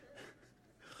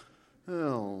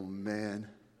Oh, man.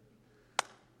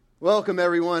 Welcome,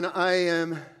 everyone. I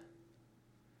am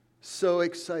so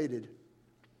excited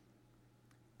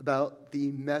about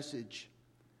the message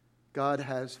God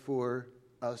has for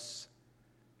us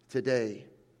today.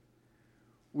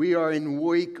 We are in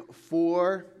week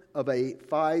 4 of a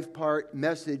 5-part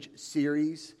message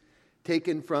series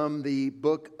taken from the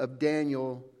book of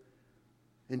Daniel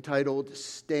entitled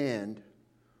Stand,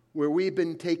 where we've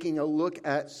been taking a look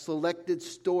at selected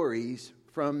stories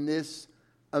from this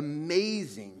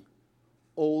amazing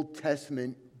Old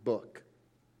Testament book.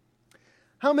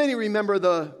 How many remember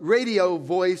the radio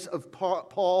voice of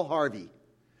Paul Harvey?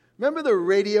 Remember the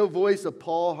radio voice of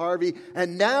Paul Harvey?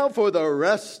 And now for the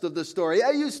rest of the story.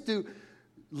 I used to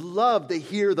love to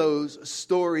hear those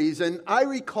stories, and I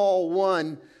recall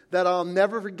one that I'll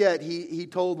never forget. He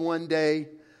told one day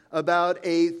about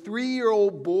a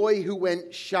 3-year-old boy who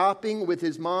went shopping with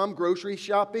his mom, grocery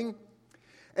shopping.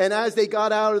 And as they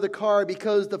got out of the car,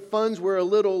 because the funds were a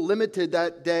little limited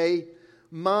that day,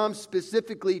 mom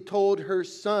specifically told her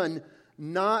son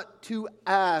not to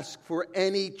ask for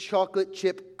any chocolate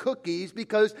chip cookies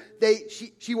because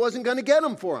she wasn't going to get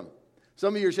them for him.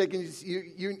 Some of you are shaking,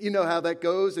 you know how that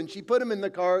goes. And she put them in the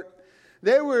cart.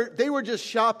 They were just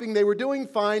shopping. They were doing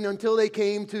fine until they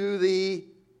came to the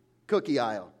cookie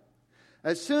aisle.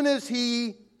 As soon as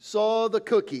he saw the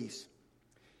cookies,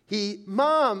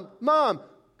 Mom,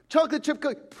 chocolate chip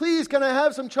cookies. Please, can I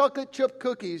have some chocolate chip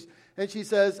cookies? And she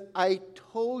says, I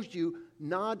told you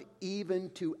not even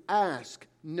to ask.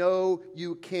 No,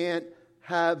 you can't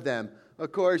have them.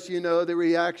 Of course, you know the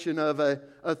reaction of a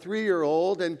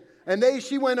 3-year-old. And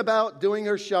she went about doing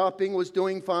her shopping, was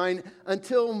doing fine,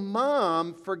 until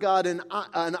Mom forgot an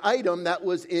item that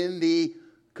was in the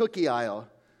cookie aisle.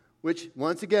 Which,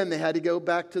 once again, they had to go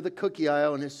back to the cookie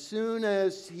aisle. And as soon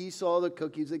as he saw the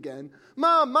cookies again,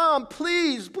 Mom,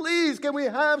 please, can we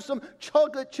have some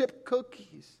chocolate chip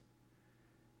cookies?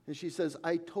 And she says,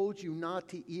 I told you not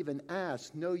to even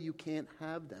ask. No, you can't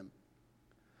have them.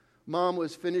 Mom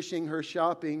was finishing her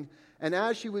shopping, and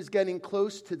as she was getting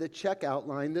close to the checkout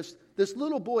line, this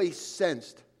little boy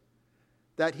sensed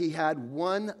that he had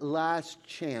one last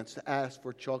chance to ask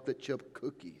for chocolate chip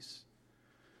cookies.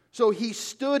 So he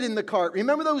stood in the cart.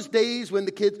 Remember those days when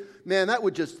the kids, man,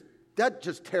 that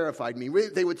just terrified me.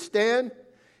 They would stand.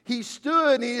 He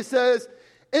stood and he says,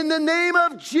 in the name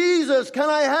of Jesus, can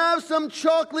I have some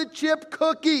chocolate chip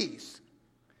cookies?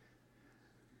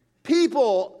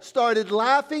 People started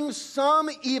laughing. Some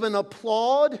even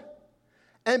applaud.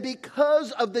 And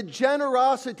because of the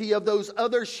generosity of those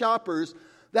other shoppers,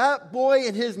 that boy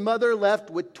and his mother left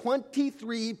with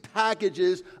 23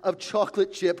 packages of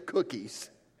chocolate chip cookies.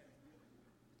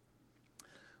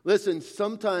 Listen,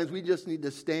 sometimes we just need to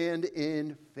stand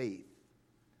in faith.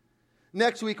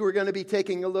 Next week, we're going to be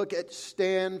taking a look at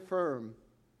Stand Firm.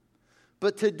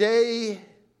 But today,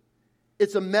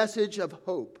 it's a message of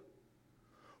hope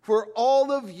for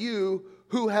all of you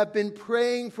who have been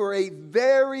praying for a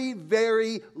very,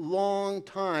 very long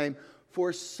time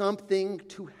for something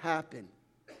to happen.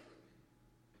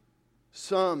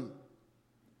 Some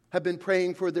have been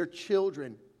praying for their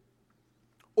children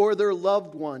or their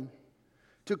loved one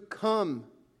to come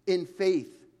in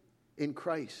faith in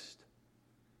Christ.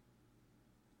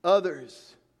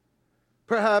 Others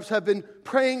perhaps have been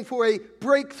praying for a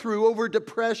breakthrough over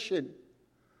depression,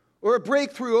 or a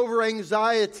breakthrough over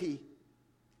anxiety,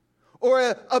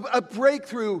 or a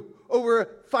breakthrough over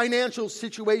financial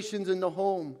situations in the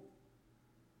home.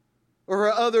 Or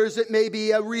for others, it may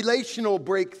be a relational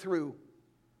breakthrough.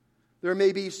 There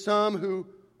may be some who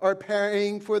are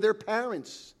praying for their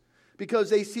parents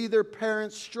because they see their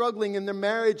parents struggling in their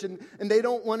marriage and they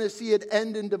don't want to see it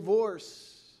end in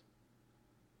divorce.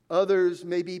 Others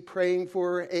may be praying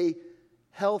for a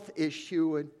health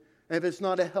issue, and if it's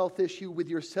not a health issue with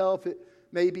yourself, it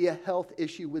may be a health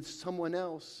issue with someone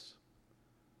else.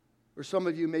 Or some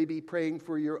of you may be praying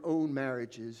for your own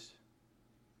marriages.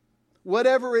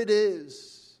 Whatever it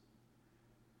is,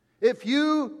 if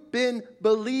you've been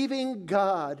believing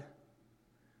God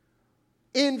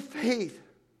in faith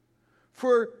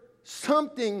for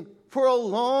something for a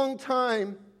long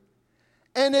time,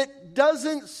 and it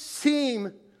doesn't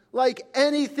seem like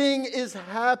anything is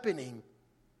happening,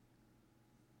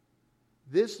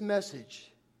 this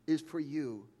message is for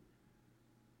you,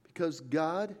 because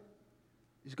God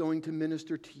is going to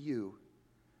minister to you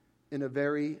in a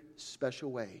very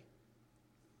special way.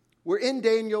 We're in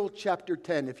Daniel chapter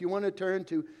 10. If you want to turn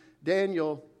to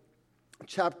Daniel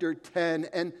chapter 10,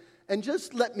 and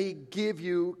just let me give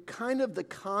you kind of the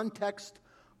context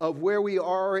of where we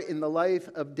are in the life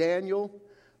of Daniel.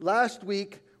 Last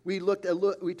week, we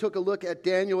took a look at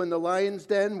Daniel in the lion's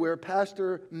den, where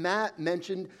Pastor Matt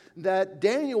mentioned that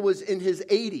Daniel was in his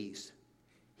 80s.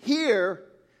 Here,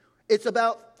 it's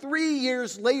about 3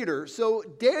 years later, so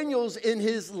Daniel's in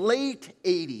his late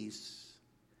 80s,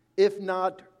 if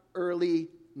not early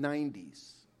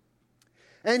 90s.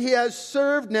 And he has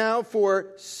served now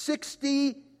for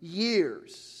 60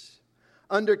 years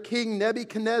under King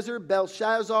Nebuchadnezzar,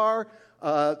 Belshazzar,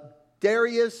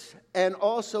 Darius, and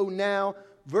also now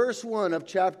verse 1 of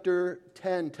chapter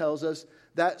 10 tells us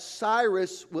that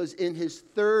Cyrus was in his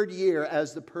 3rd year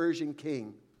as the Persian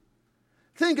king.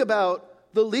 Think about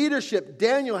the leadership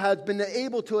Daniel has been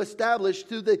able to establish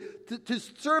to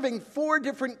serving 4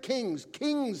 different kings.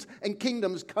 Kings and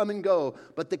kingdoms come and go,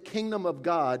 but the kingdom of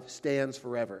God stands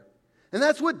forever. And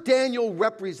that's what Daniel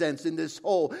represents in this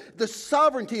whole, the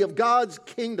sovereignty of God's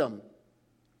kingdom.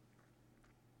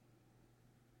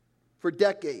 For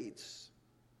decades,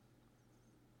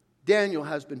 Daniel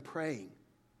has been praying.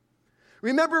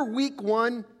 Remember week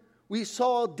 1, we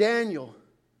saw Daniel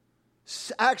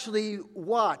actually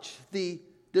watch the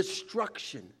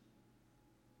destruction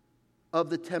of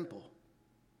the temple.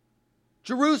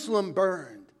 Jerusalem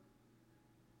burned,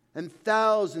 and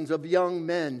thousands of young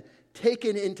men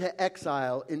taken into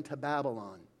exile into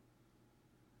Babylon.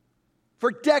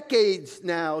 For decades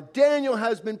now, Daniel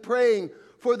has been praying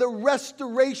for the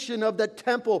restoration of the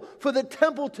temple, for the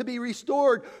temple to be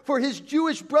restored, for his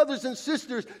Jewish brothers and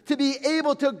sisters to be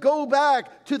able to go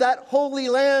back to that holy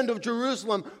land of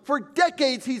Jerusalem. For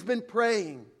decades he's been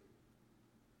praying.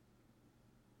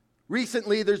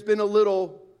 Recently there's been a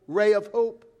little ray of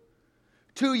hope.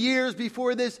 2 years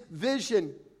before this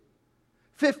vision,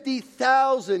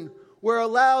 50,000 were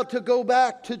allowed to go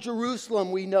back to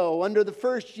Jerusalem, we know, under the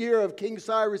first year of King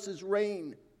Cyrus's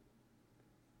reign.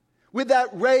 With that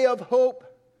ray of hope,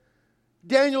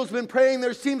 Daniel's been praying.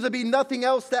 There seems to be nothing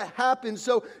else that happens.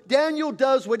 So Daniel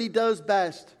does what he does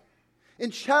best.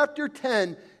 In chapter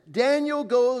 10, Daniel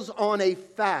goes on a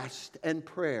fast and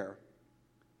prayer.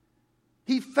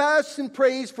 He fasts and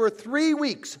prays for 3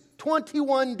 weeks,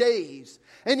 21 days.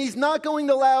 And he's not going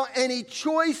to allow any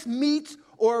choice meats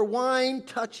or wine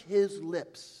touch his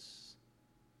lips.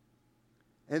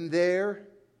 And there,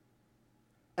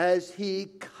 as he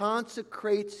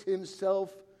consecrates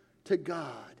himself to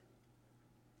God,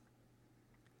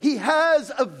 he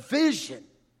has a vision.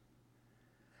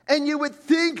 And you would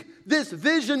think this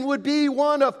vision would be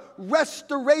one of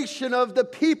restoration of the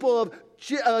people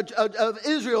of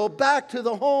Israel back to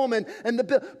the home.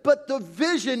 But the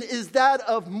vision is that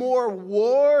of more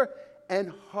war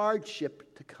and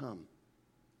hardship to come.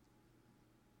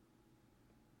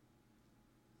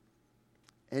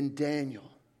 And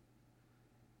Daniel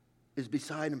is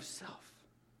beside himself.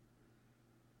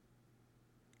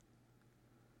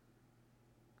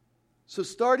 So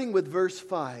starting with verse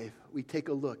 5, we take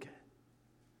a look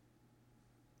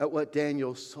at what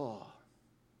Daniel saw.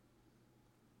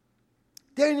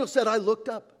 Daniel said, I looked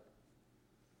up,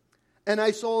 and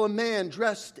I saw a man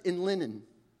dressed in linen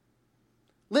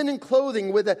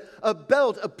clothing with a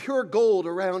belt of pure gold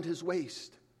around his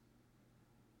waist.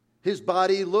 His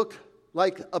body looked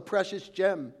like a precious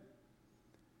gem.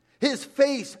 His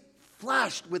face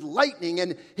flashed with lightning,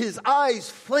 and his eyes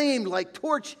flamed like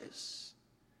torches.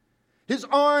 His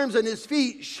arms and his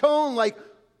feet shone like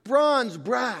polished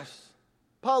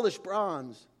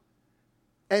bronze.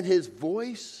 And his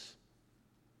voice,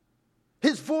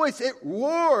 it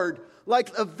roared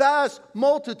like a vast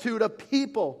multitude of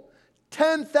people.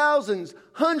 10,000s,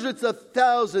 hundreds of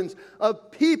thousands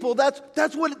of people.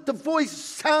 That's what the voice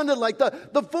sounded like.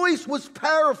 The voice was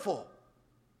powerful.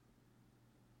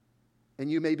 And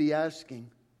you may be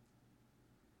asking,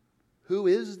 who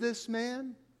is this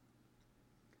man?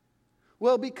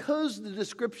 Well, because the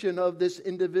description of this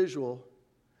individual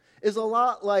is a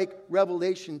lot like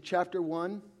Revelation chapter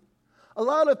 1, a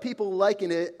lot of people liken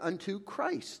it unto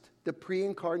Christ, the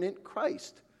pre-incarnate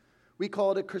Christ. We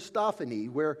call it a Christophany,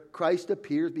 where Christ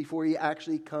appears before he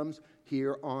actually comes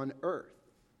here on earth.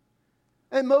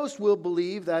 And most will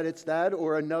believe that it's that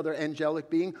or another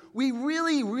angelic being. We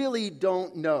really, really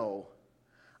don't know.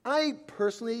 I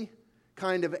personally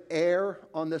kind of err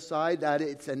on the side that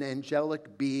it's an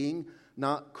angelic being,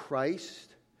 not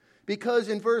Christ. Because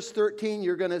in verse 13,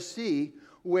 you're going to see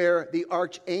where the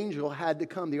archangel had to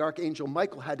come, the archangel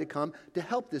Michael had to come to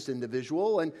help this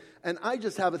individual. And I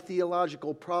just have a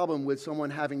theological problem with someone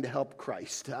having to help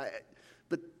Christ.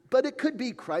 But it could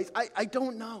be Christ. I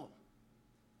don't know.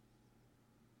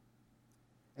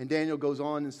 And Daniel goes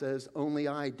on and says, only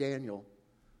I, Daniel,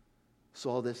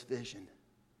 saw this vision.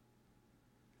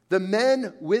 The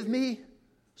men with me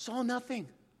saw nothing.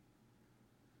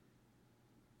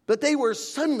 But they were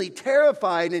suddenly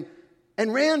terrified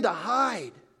and ran to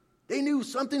hide. They knew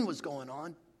something was going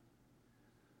on.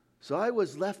 So I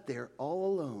was left there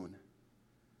all alone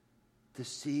to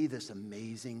see this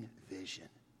amazing vision.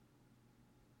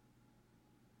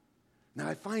 Now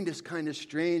I find this kind of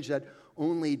strange that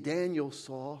only Daniel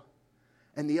saw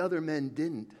and the other men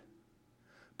didn't.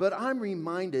 But I'm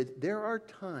reminded there are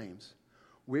times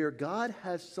where God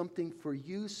has something for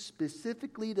you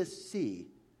specifically to see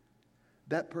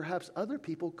that perhaps other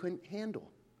people couldn't handle.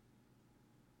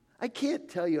 I can't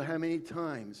tell you how many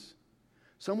times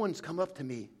someone's come up to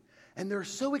me and they're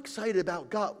so excited about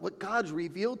God, what God's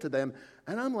revealed to them,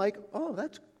 and I'm like, oh,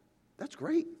 that's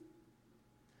great.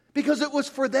 Because it was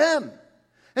for them.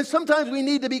 And sometimes we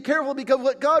need to be careful because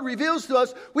what God reveals to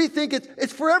us, we think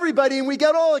it's for everybody and we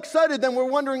get all excited. Then we're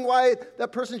wondering why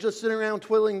that person's just sitting around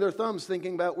twiddling their thumbs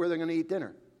thinking about where they're going to eat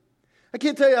dinner. I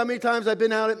can't tell you how many times I've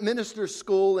been out at minister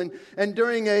school and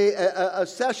during a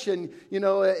session,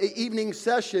 an evening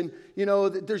session,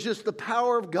 there's just the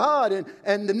power of God.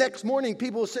 And the next morning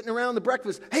people are sitting around the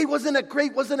breakfast. Hey, wasn't that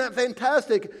great? Wasn't that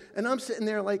fantastic? And I'm sitting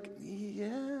there like,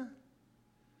 yeah,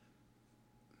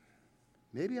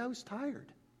 maybe I was tired.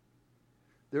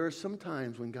 There are some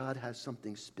times when God has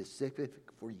something specific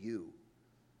for you,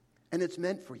 and it's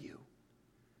meant for you.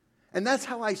 And that's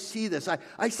how I see this.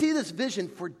 I see this vision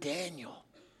for Daniel.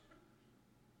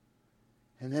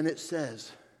 And then it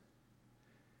says,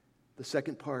 the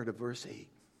second part of verse 8,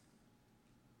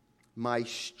 my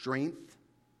strength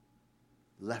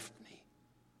left me.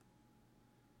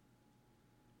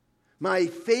 My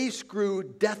face grew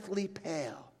deathly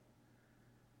pale,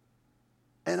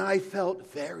 and I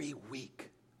felt very weak.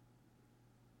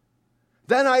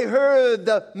 Then I heard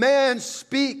the man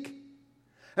speak.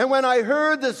 And when I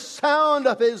heard the sound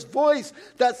of his voice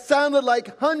that sounded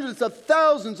like hundreds of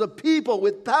thousands of people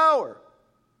with power,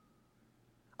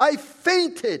 I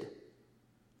fainted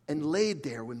and laid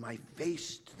there with my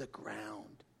face to the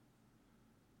ground.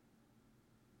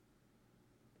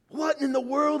 What in the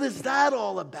world is that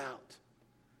all about?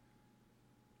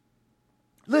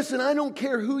 Listen, I don't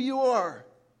care who you are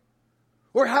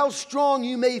or how strong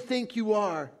you may think you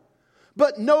are.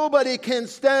 But nobody can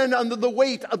stand under the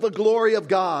weight of the glory of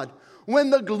God. When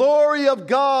the glory of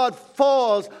God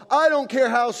falls, I don't care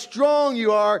how strong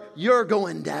you are, you're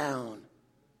going down.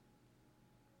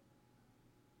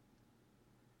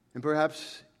 And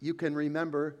perhaps you can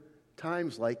remember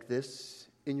times like this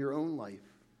in your own life,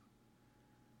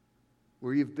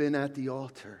 where you've been at the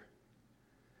altar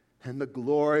and the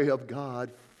glory of God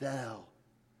fell.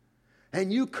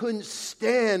 And you couldn't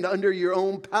stand under your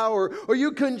own power, or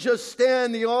you couldn't just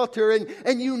stand the altar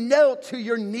and you knelt to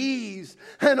your knees.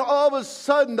 And all of a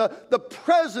sudden, the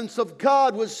presence of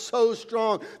God was so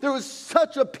strong. There was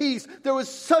such a peace. There was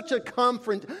such a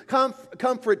comfort.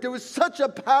 There was such a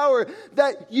power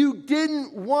that you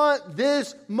didn't want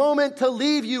this moment to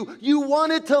leave you. You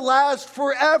wanted to last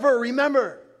forever,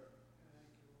 remember.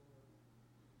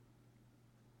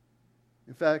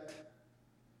 In fact,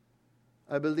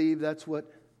 I believe that's what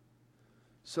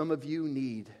some of you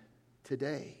need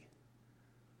today.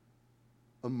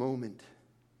 A moment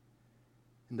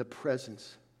in the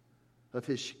presence of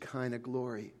His Shekinah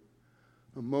glory.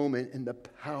 A moment in the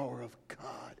power of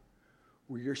God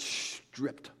where you're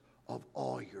stripped of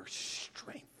all your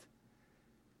strength.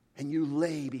 And you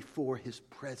lay before His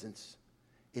presence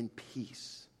in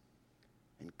peace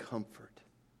and comfort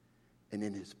and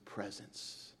in His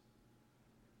presence.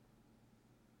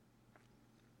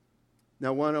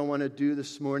 Now, what I want to do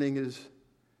this morning is,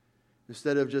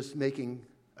 instead of just making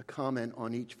a comment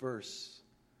on each verse,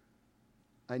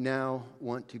 I now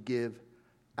want to give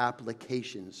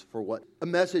applications for what? A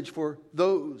message for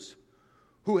those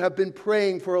who have been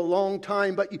praying for a long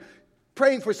time,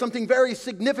 praying for something very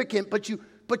significant, but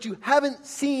you haven't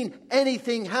seen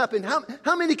anything happen.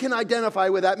 How many can identify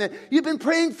with that, man? You've been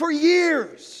praying for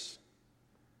years.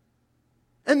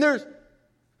 And there's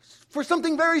for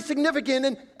something very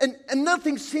significant, and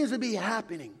nothing seems to be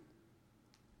happening.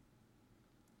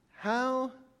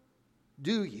 How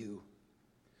do you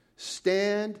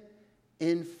stand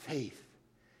in faith,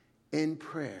 in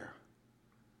prayer,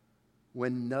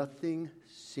 when nothing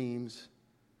seems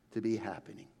to be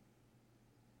happening?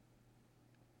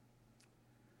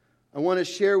 I want to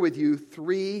share with you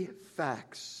 3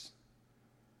 facts.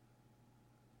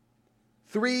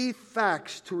 3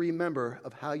 facts to remember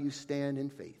of how you stand in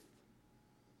faith.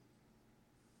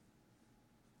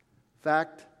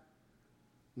 Fact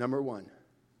number 1.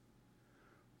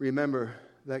 Remember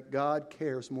that God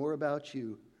cares more about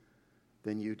you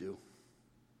than you do.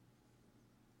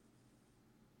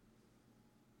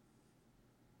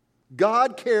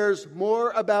 God cares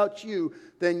more about you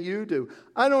than you do.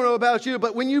 I don't know about you,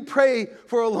 but when you pray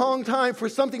for a long time for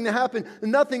something to happen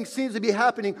and nothing seems to be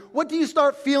happening, what do you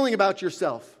start feeling about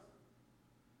yourself?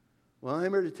 Well,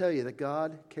 I'm here to tell you that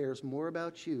God cares more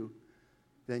about you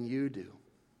than you do.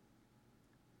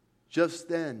 Just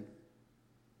then,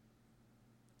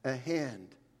 a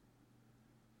hand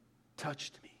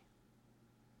touched me.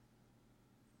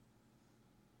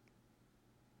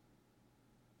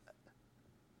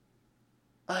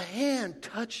 A hand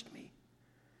touched me.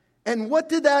 And what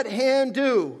did that hand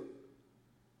do?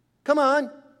 Come on.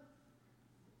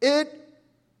 It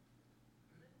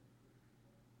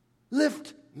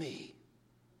lifted me.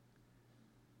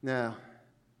 Now,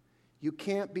 you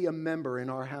can't be a member in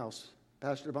our house.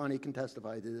 Pastor Bonnie can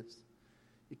testify to this.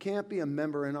 You can't be a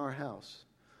member in our house.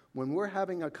 When we're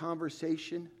having a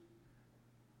conversation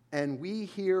and we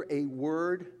hear a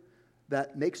word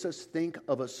that makes us think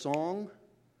of a song,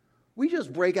 we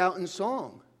just break out in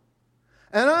song.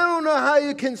 And I don't know how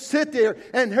you can sit there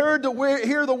and hear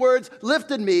the words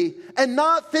lifted me and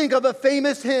not think of a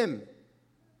famous hymn.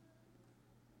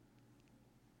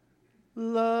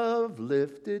 Love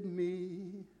lifted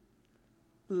me.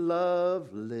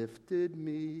 Love lifted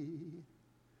me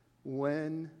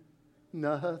when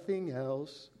nothing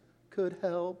else could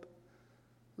help.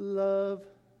 Love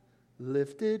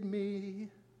lifted me.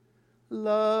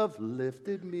 Love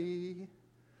lifted me.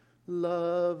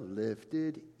 Love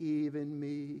lifted even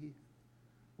me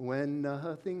when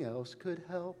nothing else could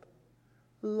help.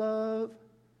 Love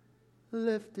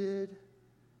lifted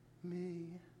me.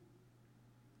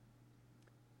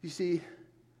 You see,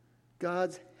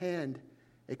 God's hand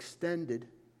extended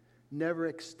never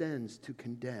extends to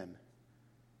condemn.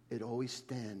 It always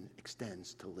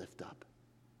extends to lift up.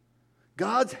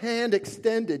 God's hand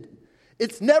extended,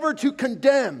 it's never to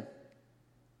condemn.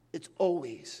 It's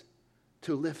always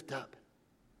to lift up.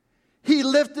 He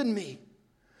lifted me,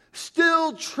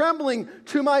 still trembling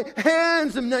to my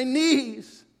hands and my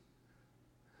knees.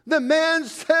 The man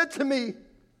said to me,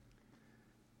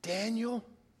 Daniel,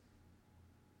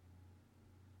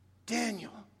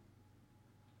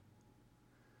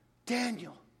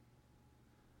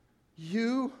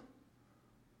 you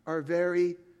are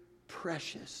very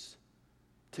precious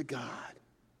to God.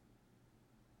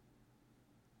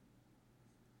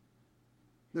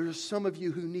 There are some of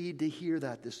you who need to hear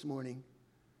that this morning.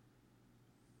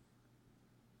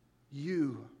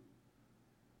 You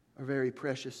are very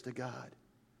precious to God.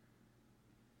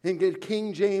 In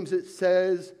King James it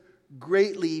says,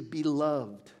 greatly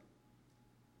beloved.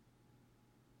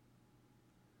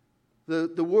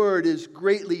 The word is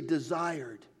greatly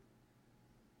desired.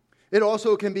 It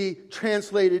also can be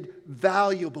translated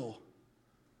valuable.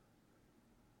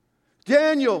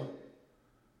 Daniel,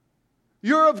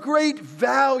 you're of great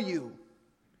value.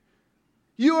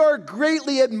 You are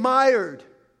greatly admired.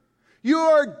 You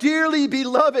are dearly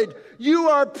beloved. You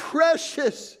are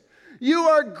precious. You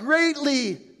are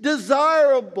greatly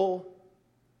desirable.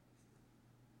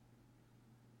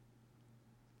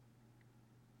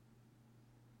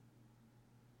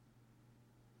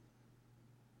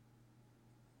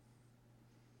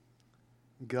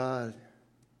 God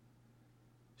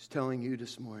is telling you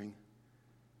this morning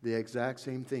the exact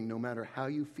same thing, no matter how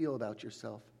you feel about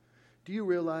yourself. Do you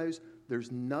realize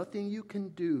there's nothing you can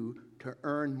do to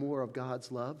earn more of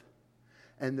God's love?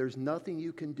 And there's nothing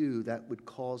you can do that would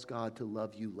cause God to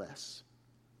love you less.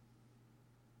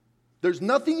 There's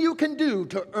nothing you can do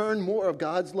to earn more of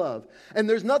God's love. And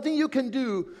there's nothing you can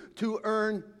do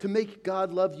to make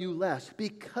God love you less,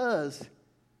 because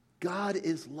God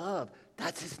is love.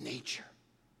 That's His nature.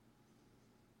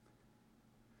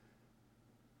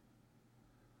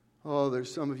 Oh,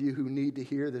 there's some of you who need to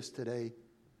hear this today.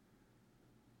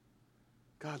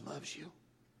 God loves you.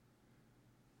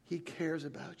 He cares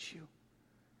about you.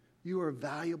 You are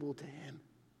valuable to Him.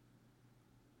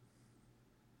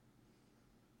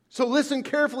 So listen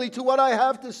carefully to what I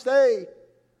have to say.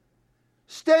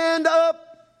 Stand up,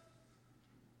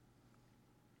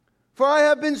 for I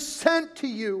have been sent to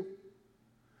you.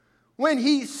 When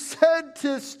He said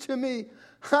this to me,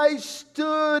 I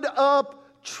stood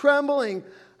up trembling.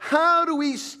 How do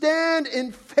we stand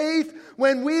in faith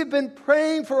when we've been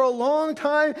praying for a long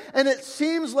time and it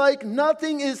seems like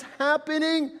nothing is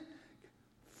happening?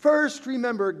 First,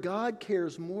 remember, God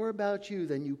cares more about you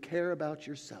than you care about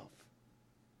yourself.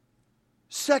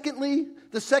 Secondly,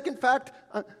 the second fact,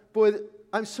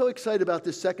 I'm so excited about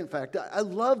this second fact. I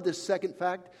love this second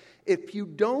fact. If you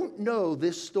don't know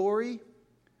this story,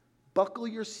 buckle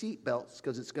your seatbelts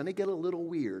because it's going to get a little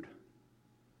weird.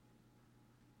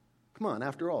 Come on,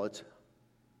 after all, it's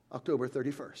October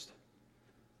 31st.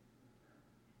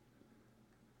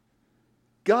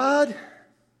 God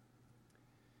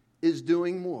is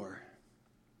doing more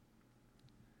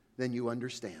than you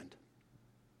understand.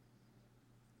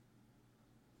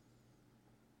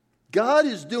 God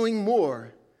is doing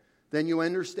more than you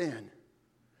understand.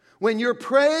 When you're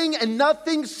praying and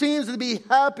nothing seems to be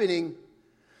happening,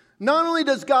 not only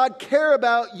does God care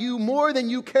about you more than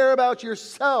you care about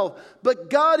yourself, but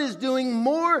God is doing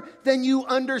more than you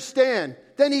understand.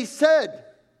 Then he said,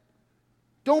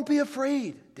 don't be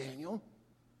afraid, Daniel.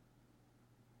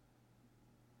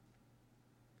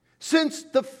 Since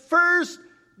the first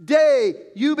day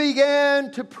you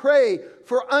began to pray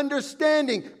for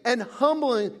understanding and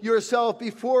humbling yourself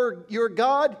before your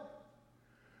God,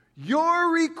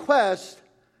 your request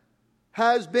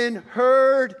has been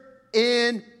heard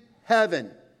in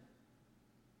heaven.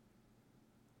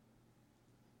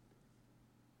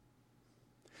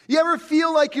 You ever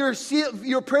feel like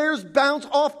your prayers bounce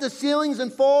off the ceilings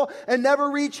and fall and never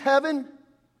reach heaven?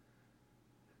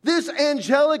 This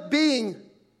angelic being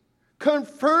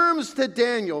confirms to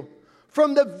Daniel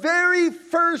from the very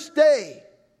first day,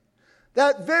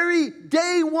 that very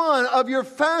day one of your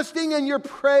fasting and your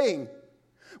praying,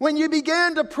 when you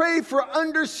began to pray for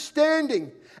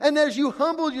understanding, and as you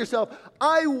humbled yourself,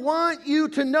 I want you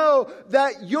to know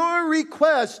that your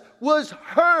request was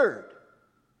heard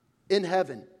in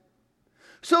heaven.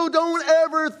 So don't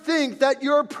ever think that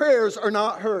your prayers are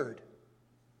not heard.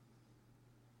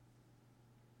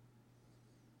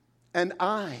 And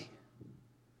I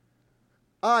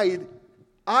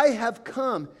have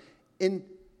come in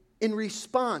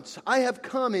response. I have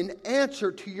come in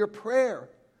answer to your prayer.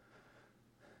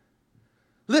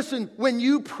 Listen, when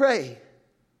you pray,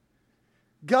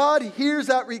 God hears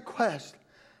that request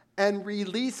and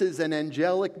releases an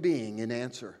angelic being in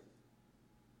answer.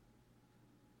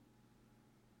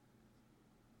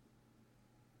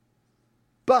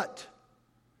 But,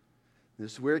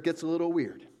 this is where it gets a little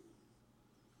weird.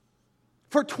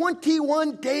 For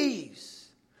 21 days,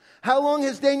 how long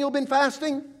has Daniel been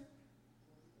fasting?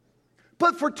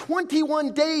 But for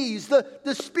 21 days,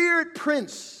 the spirit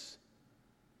prince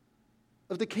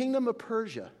of the kingdom of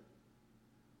Persia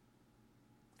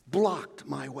blocked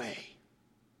my way,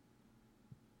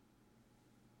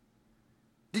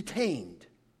 detained,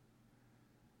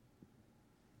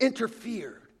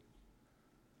 interfered.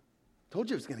 Told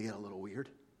you it was going to get a little weird.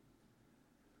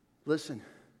 Listen,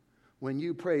 when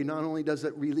you pray, not only does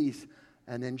it release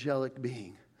an angelic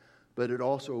being, but it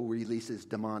also releases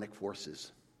demonic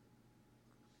forces.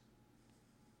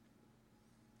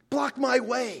 Block my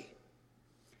way.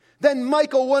 Then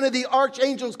Michael, one of the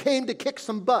archangels, came to kick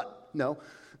some butt. No.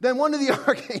 Then one of the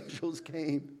archangels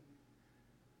came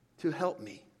to help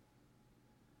me.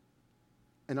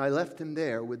 And I left him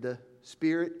there with the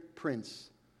spirit prince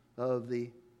of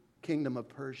the kingdom of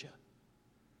Persia.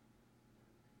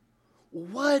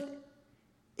 What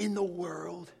in the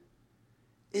world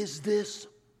is this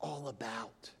all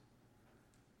about?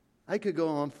 I could go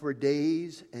on for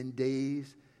days and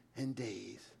days and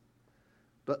days,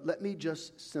 but let me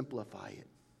just simplify it.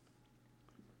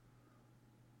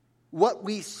 What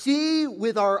we see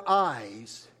with our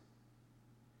eyes,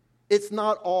 it's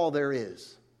not all there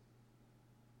is.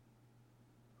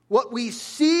 What we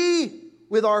see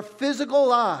with our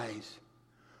physical eyes,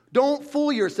 don't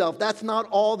fool yourself, that's not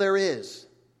all there is.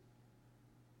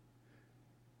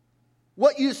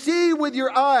 What you see with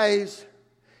your eyes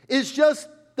is just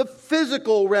the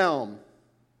physical realm.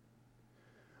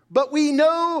 But we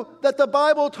know that the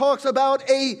Bible talks about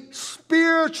a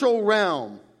spiritual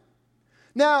realm.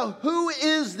 Now, who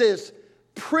is this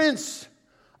prince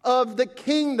of the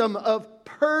kingdom of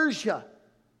Persia?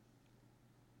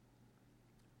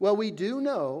 Well, we do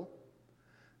know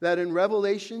that in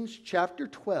Revelation chapter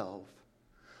 12,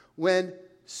 when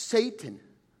Satan,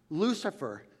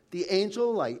 Lucifer, the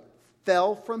angel of light,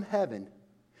 fell from heaven,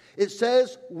 it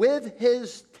says with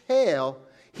his tail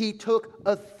he took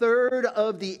a third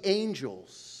of the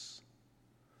angels,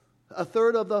 a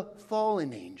third of the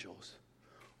fallen angels,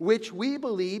 which we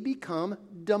believe become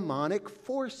demonic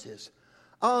forces.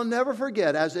 I'll never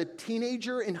forget, as a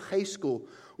teenager in high school,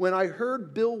 when I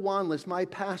heard Bill Wanless, my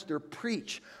pastor,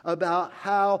 preach about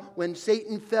how when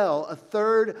Satan fell, a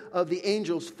third of the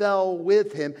angels fell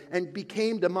with him and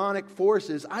became demonic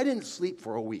forces, I didn't sleep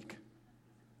for a week.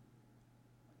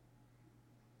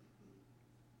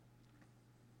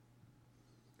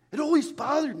 It always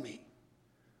bothered me.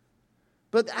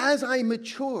 But as I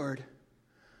matured,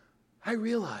 I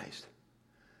realized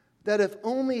that if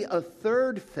only a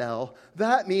third fell,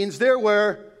 that means there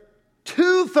were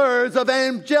 2/3 of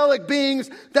angelic beings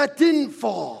that didn't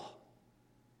fall.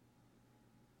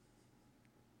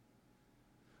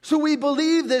 So we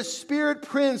believe this spirit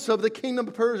prince of the kingdom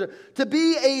of Persia to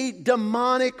be a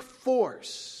demonic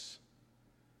force.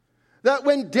 That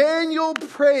when Daniel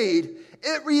prayed,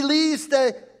 it released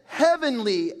a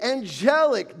heavenly,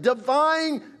 angelic,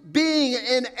 divine being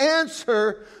in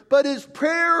answer, but his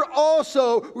prayer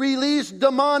also released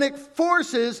demonic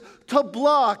forces to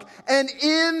block. And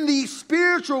in the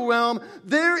spiritual realm,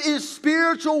 there is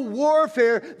spiritual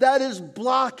warfare that is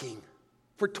blocking.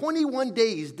 For 21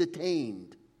 days detained.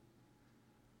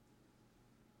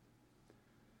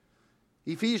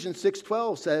 Ephesians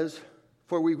 6:12 says,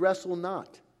 "For we wrestle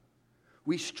not,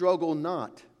 we struggle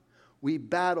not, we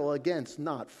battle against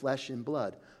not flesh and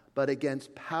blood, but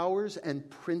against powers and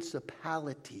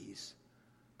principalities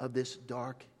of this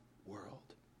dark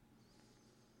world."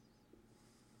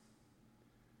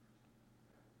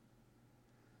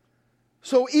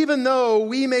 So even though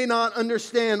we may not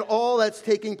understand all that's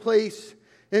taking place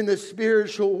in the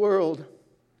spiritual world,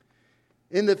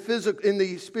 in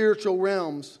the spiritual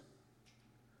realms,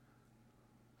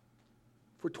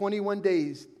 for 21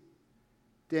 days,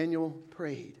 Daniel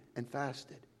prayed and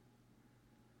fasted.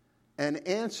 An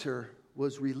answer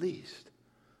was released,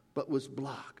 but was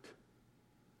blocked.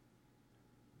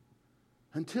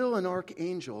 Until an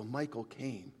archangel, Michael,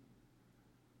 came.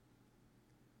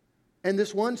 And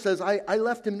this one says, I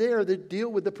left him there to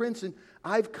deal with the prince, and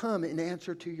I've come in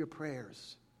answer to your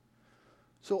prayers.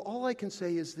 So all I can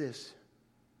say is this.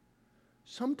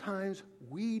 Sometimes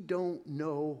we don't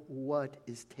know what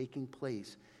is taking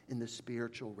place in the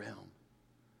spiritual realm.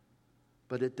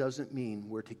 But it doesn't mean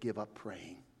we're to give up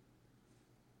praying.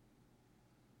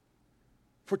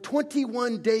 For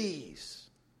 21 days,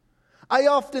 I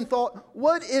often thought,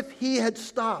 what if he had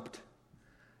stopped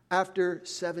after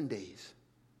 7 days?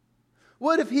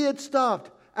 What if he had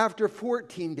stopped after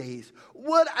 14 days?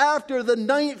 What after the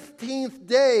 19th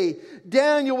day,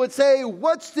 Daniel would say,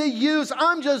 what's the use?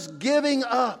 I'm just giving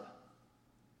up.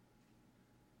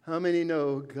 How many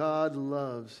know God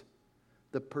loves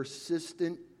the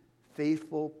persistent,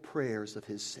 faithful prayers of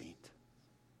his saint?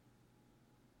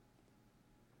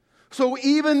 So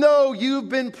even though you've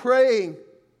been praying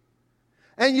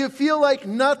and you feel like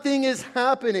nothing is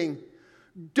happening,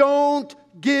 don't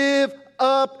give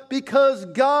up, because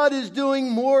God is doing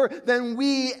more than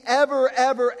we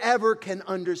ever can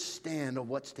understand of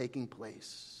what's taking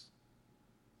place.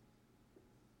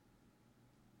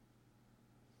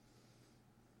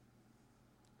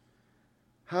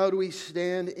 How do we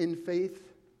stand in faith?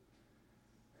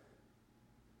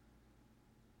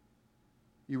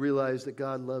 You realize that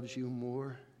God loves you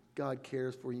more. God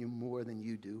cares for you more than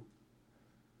you do.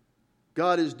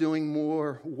 God is doing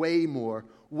more, way more,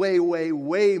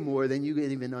 way more than you can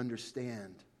even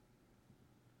understand.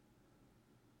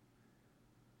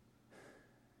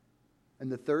 And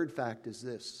the third fact is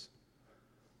this.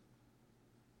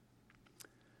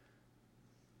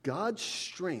 God's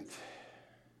strength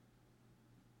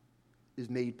is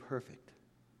made perfect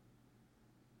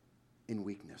in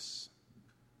weakness.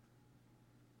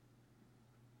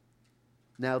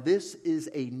 Now, this is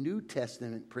a New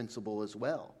Testament principle as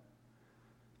well.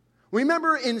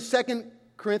 Remember in 2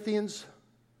 Corinthians,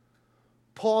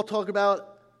 Paul talked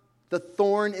about the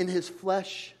thorn in his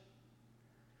flesh,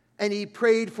 and he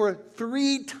prayed for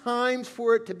 3 times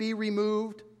for it to be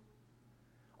removed.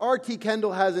 R.T.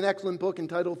 Kendall has an excellent book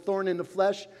entitled Thorn in the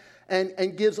Flesh,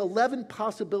 and gives 11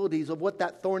 possibilities of what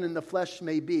that thorn in the flesh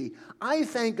may be. I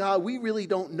thank God we really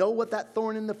don't know what that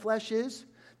thorn in the flesh is,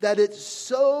 that it's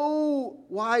so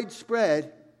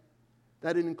widespread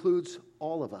that it includes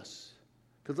all of us.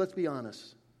 Because let's be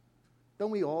honest,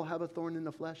 don't we all have a thorn in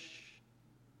the flesh?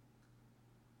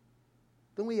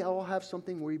 Don't we all have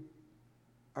something we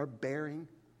are bearing?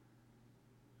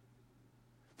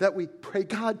 That we pray,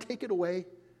 God, take it away,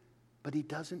 but he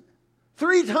doesn't.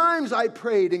 3 times I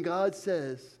prayed, and God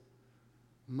says,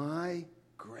 my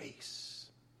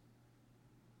grace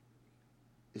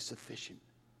is sufficient.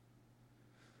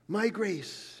 My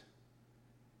grace,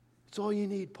 it's all you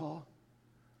need, Paul.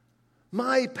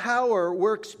 My power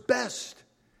works best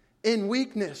in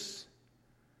weakness.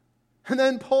 And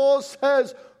then Paul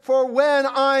says, for when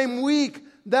I'm weak,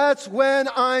 that's when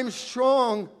I'm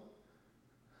strong.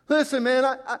 Listen, man,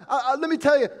 let me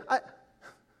tell you,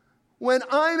 when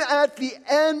I'm at the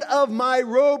end of my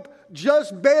rope,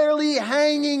 just barely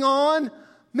hanging on,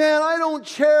 man, I don't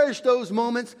cherish those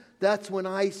moments. That's when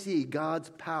I see God's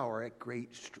power at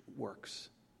great works.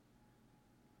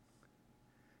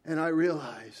 And I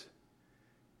realize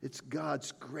it's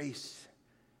God's grace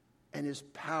and his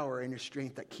power and his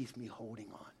strength that keeps me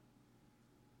holding on.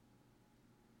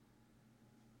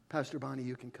 Pastor Bonnie,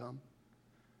 you can come.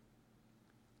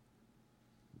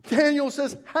 Daniel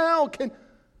says, how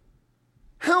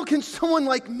can someone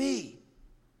like me,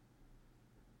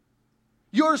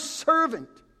 your servant,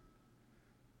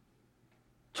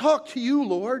 talk to you,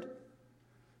 Lord?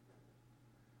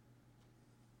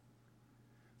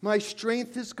 My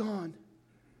strength is gone,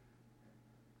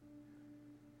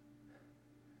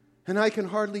 and I can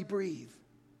hardly breathe.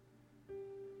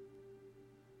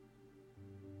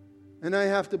 And I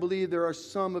have to believe there are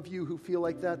some of you who feel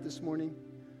like that this morning.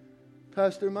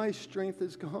 Pastor, my strength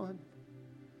is gone,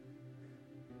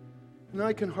 and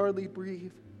I can hardly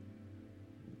breathe.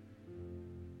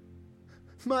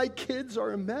 My kids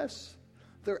are a mess.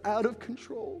 They're out of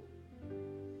control.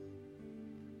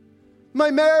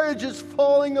 My marriage is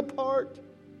falling apart.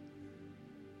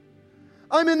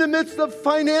 I'm in the midst of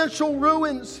financial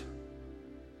ruins.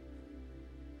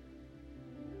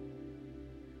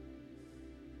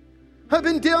 I've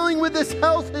been dealing with this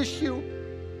health issue.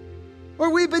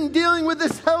 Or we've been dealing with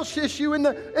this health issue in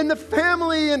the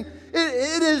family, and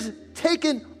it has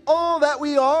taken all that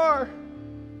we are.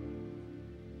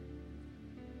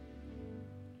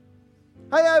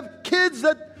 I have kids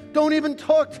that don't even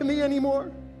talk to me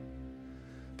anymore.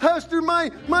 Pastor,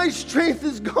 my strength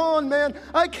is gone, man.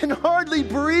 I can hardly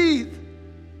breathe.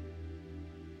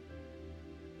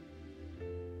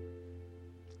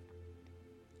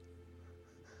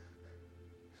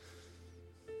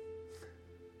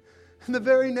 In the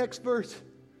very next verse,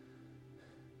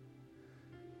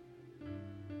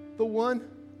 the one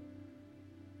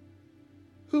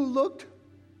who looked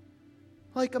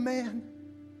like a man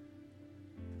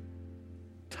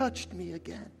touched me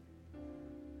again.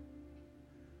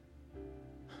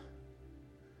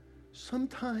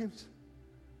 Sometimes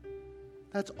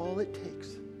that's all it takes,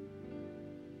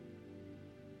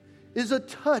 is a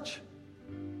touch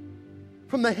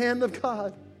from the hand of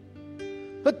God,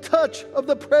 a touch of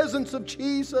the presence of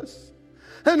Jesus.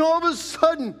 And all of a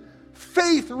sudden,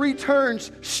 faith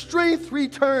returns, strength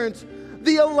returns,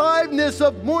 the aliveness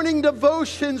of morning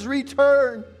devotions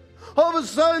return. All of a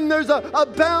sudden, there's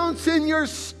a bounce in your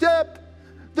step.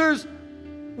 There's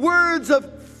words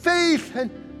of faith,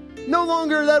 and no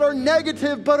longer that are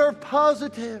negative, but are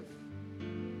positive.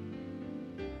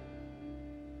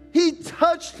 He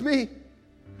touched me,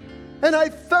 and I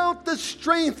felt the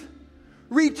strength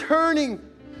returning.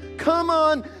 Come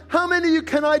on, how many of you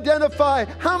can identify?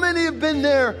 How many have been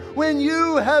there when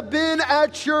you have been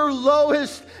at your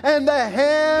lowest and the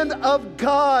hand of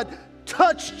God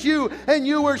touched you and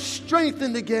you were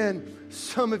strengthened again?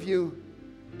 Some of you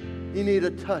need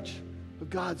a touch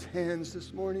of God's hands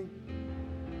this morning.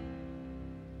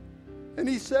 And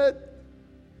he said,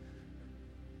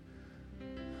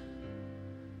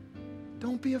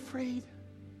 don't be afraid.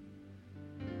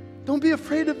 Don't be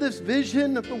afraid of this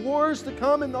vision of the wars to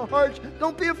come in the hearts.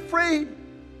 Don't be afraid.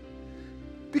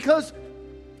 Because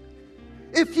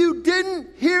if you didn't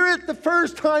hear it the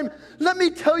first time, let me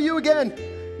tell you again,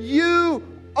 you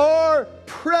are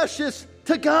precious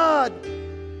to God.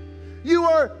 You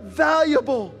are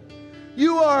valuable.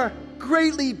 You are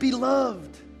greatly beloved.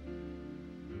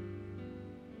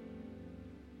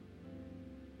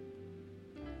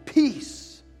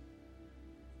 Peace.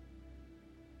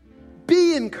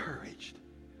 Be encouraged.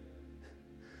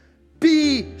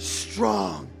 Be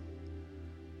strong.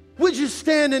 Would you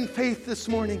stand in faith this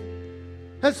morning?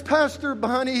 As Pastor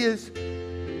Bonnie is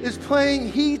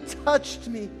playing, he touched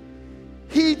me.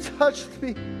 He touched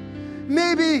me.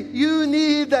 Maybe you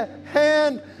need the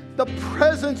hand, the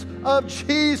presence of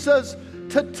Jesus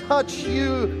to touch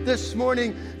you this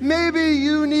morning. Maybe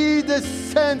you need to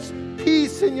sense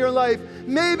peace in your life.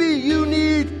 Maybe you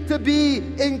need to be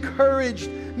encouraged.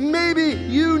 Maybe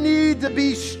you need to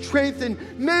be strengthened.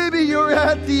 Maybe you're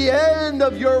at the end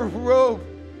of your rope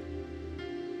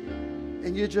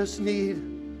and you just need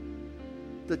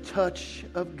the touch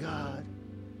of God.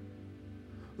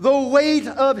 The weight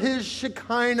of His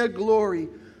Shekinah glory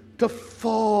to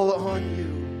fall on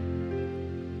you.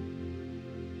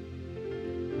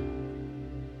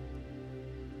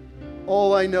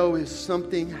 All I know is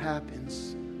something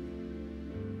happens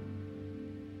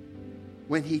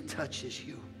when He touches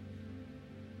you.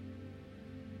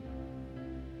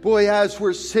 Boy, as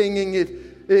we're singing,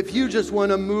 if you just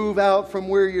want to move out from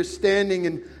where you're standing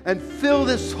and fill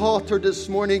this altar this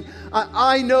morning,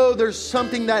 I know there's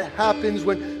something that happens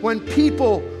when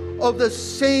people of the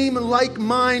same like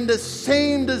mind, the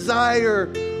same desire,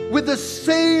 with the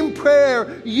same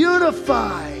prayer,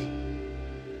 unify.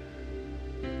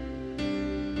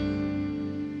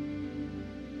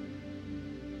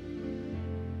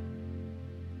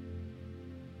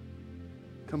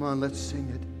 Come on, let's sing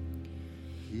it.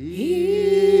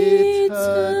 He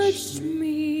touched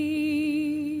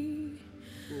me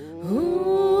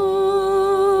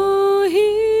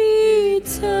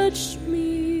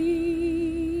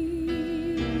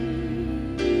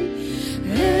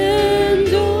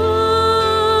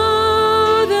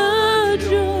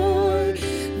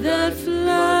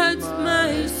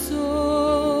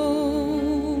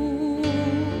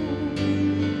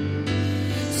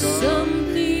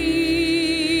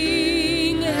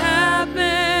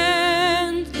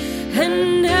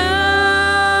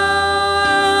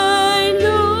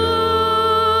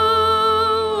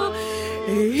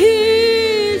He